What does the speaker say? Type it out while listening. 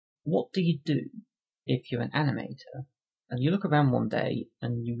what do you do if you're an animator and you look around one day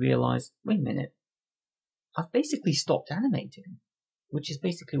and you realise, wait a minute, I've basically stopped animating, which is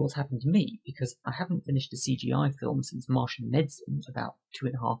basically what's happened to me, because I haven't finished a CGI film since Martian Medicine about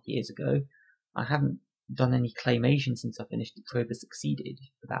 2.5 years ago. I haven't done any claymation since I finished The Probe Has Succeeded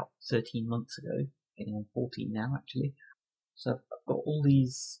about 13 months ago, getting on 14 now actually. So I've got all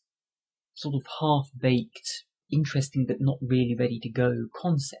these sort of half-baked, interesting but not really ready to go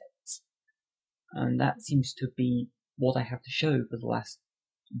concepts, and that seems to be what I have to show for the last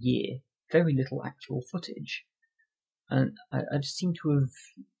year. Very little actual footage. And I just seem to have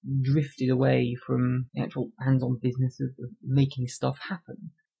drifted away from the actual hands-on business of making stuff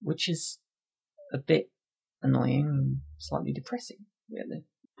happen, which is a bit annoying and slightly depressing, really.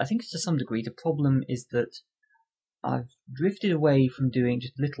 I think to some degree the problem is that I've drifted away from doing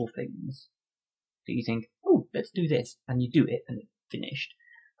just little things that you think, oh, let's do this, and you do it, and it's finished.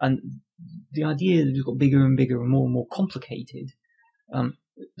 And the idea that it's got bigger and bigger and more complicated,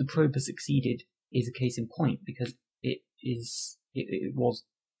 The Probe Has Succeeded is a case in point, because it was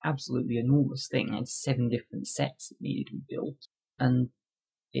absolutely enormous thing. It had 7 different sets that needed to be built, and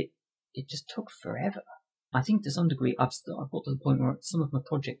it just took forever. I think to some degree I've got to the point where some of my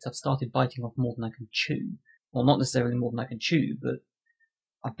projects I've started biting off more than I can chew. Well, not necessarily more than I can chew, but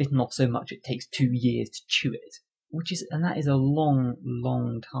I've bitten off so much it takes 2 years to chew it, and that is a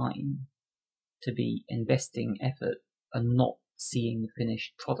long time to be investing effort and not seeing the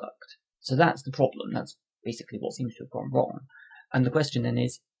finished product. So that's the problem. That's basically what seems to have gone wrong. And the question then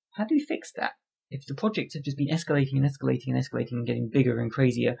is, how do you fix that? If the projects have just been escalating and getting bigger and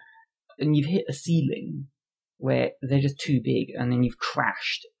crazier, and you've hit a ceiling where they're just too big, and then you've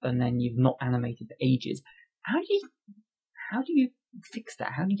crashed, and then you've not animated for ages, how do you fix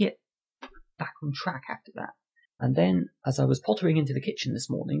that? How do you get back on track after that? And then, as I was pottering into the kitchen this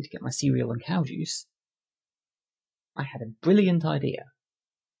morning to get my cereal and cow juice, I had a brilliant idea.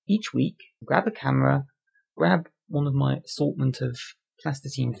 Each week, grab a camera, grab one of my assortment of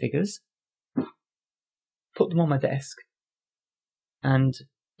plasticine figures, put them on my desk, and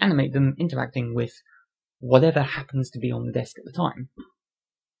animate them interacting with whatever happens to be on the desk at the time.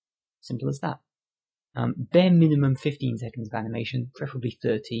 Simple as that. Bare minimum 15 seconds of animation, preferably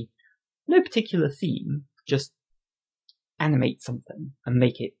 30. No particular theme, just animate something and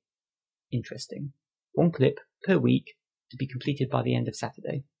make it interesting. 1 clip per week to be completed by the end of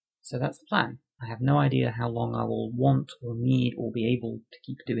Saturday. So that's the plan. I have no idea how long I will want or need or be able to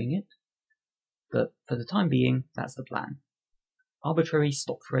keep doing it, but for the time being, that's the plan. Arbitrary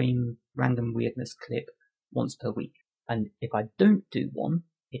Stopframe random weirdness clip once per week. And if I don't do one,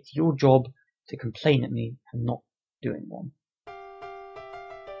 it's your job to complain at me for not doing one.